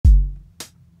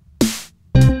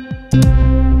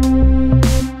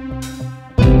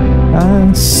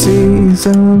I see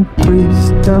the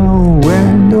crystal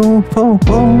window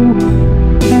fall,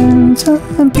 and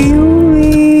the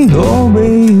beauty of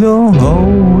it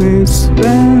all is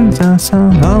when the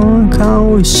sun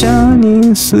comes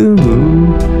shining through.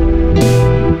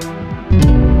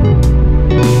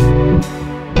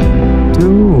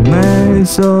 To make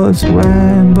those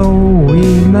rainbow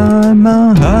in my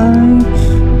mind,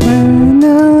 when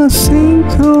I think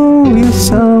of you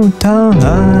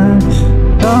sometime,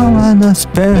 I wanna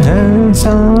spend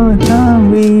some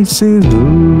time with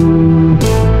you.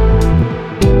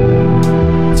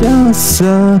 Just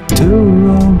the two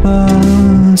of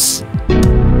us,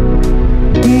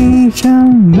 we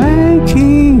can make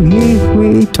it if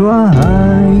we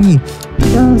try.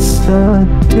 Just the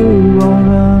two of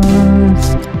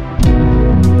us,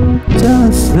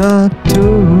 just the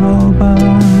two of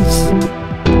us,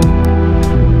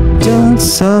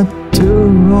 just the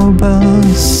two of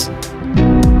us.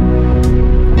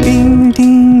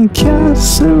 Building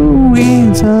castle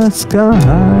in the sky,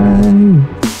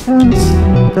 just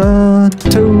the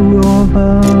two of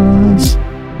us,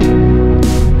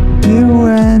 you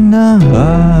and I.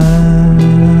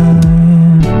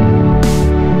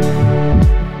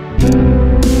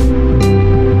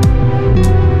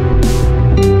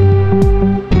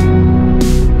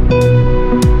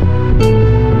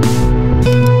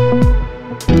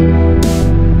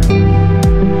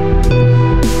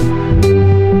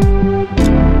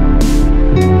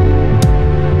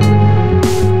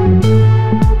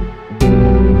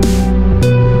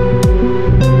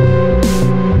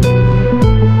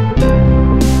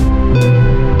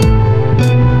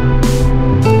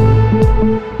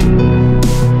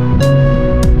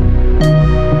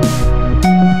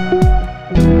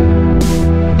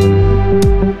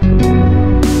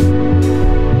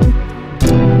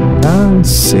 I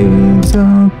see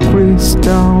the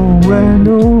crystal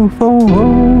window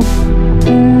fall,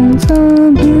 and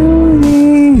the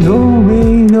beauty of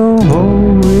it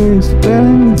all is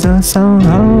when the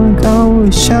sun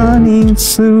comes shining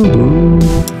through.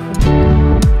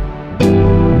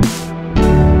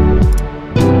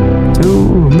 To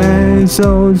make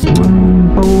those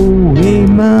rainbows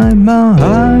in my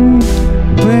mind,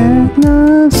 when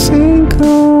I think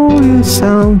of you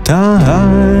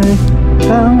sometime,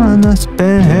 I wanna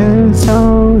spend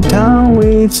some time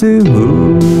with you.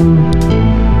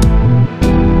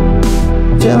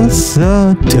 Just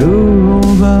the two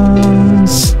of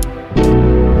us,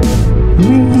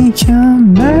 we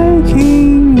can make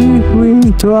it if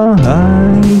we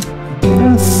try.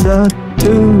 Just the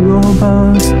two of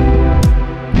us,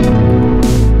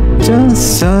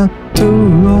 just the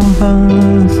two of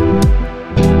us,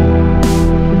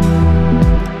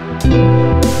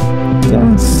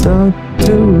 just the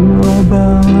two of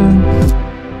us.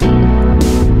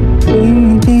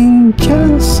 Building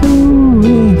castle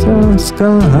in the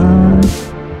sky,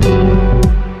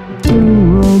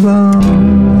 two of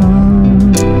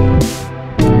us,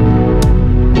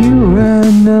 you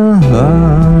and I.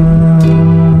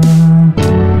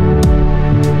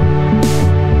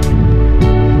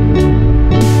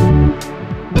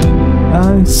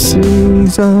 I see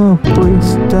the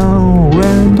crystal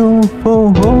window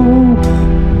fall,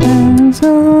 and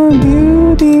the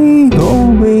beauty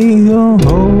of it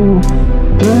all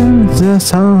when the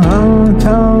sun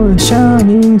comes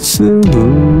shining through.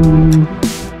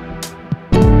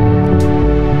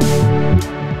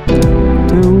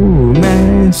 To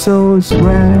make those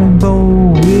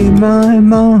rainbows in my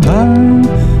mind,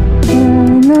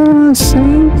 when I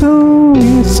think of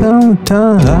you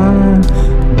sometime,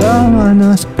 I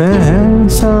wanna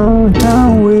spend some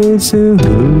time with you.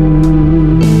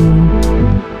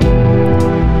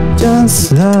 Just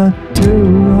the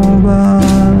two of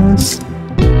us,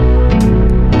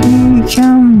 we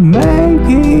can make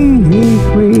it if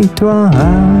we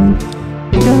try.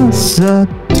 Just the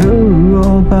two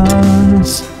of us,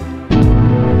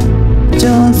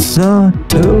 just the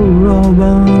two of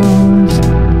us,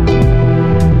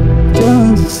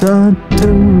 just the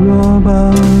two of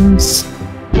us.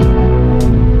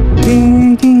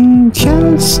 Building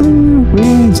castle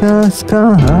in the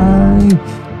sky,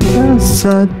 just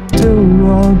the two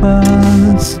of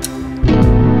us,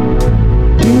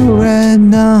 you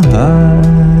and I.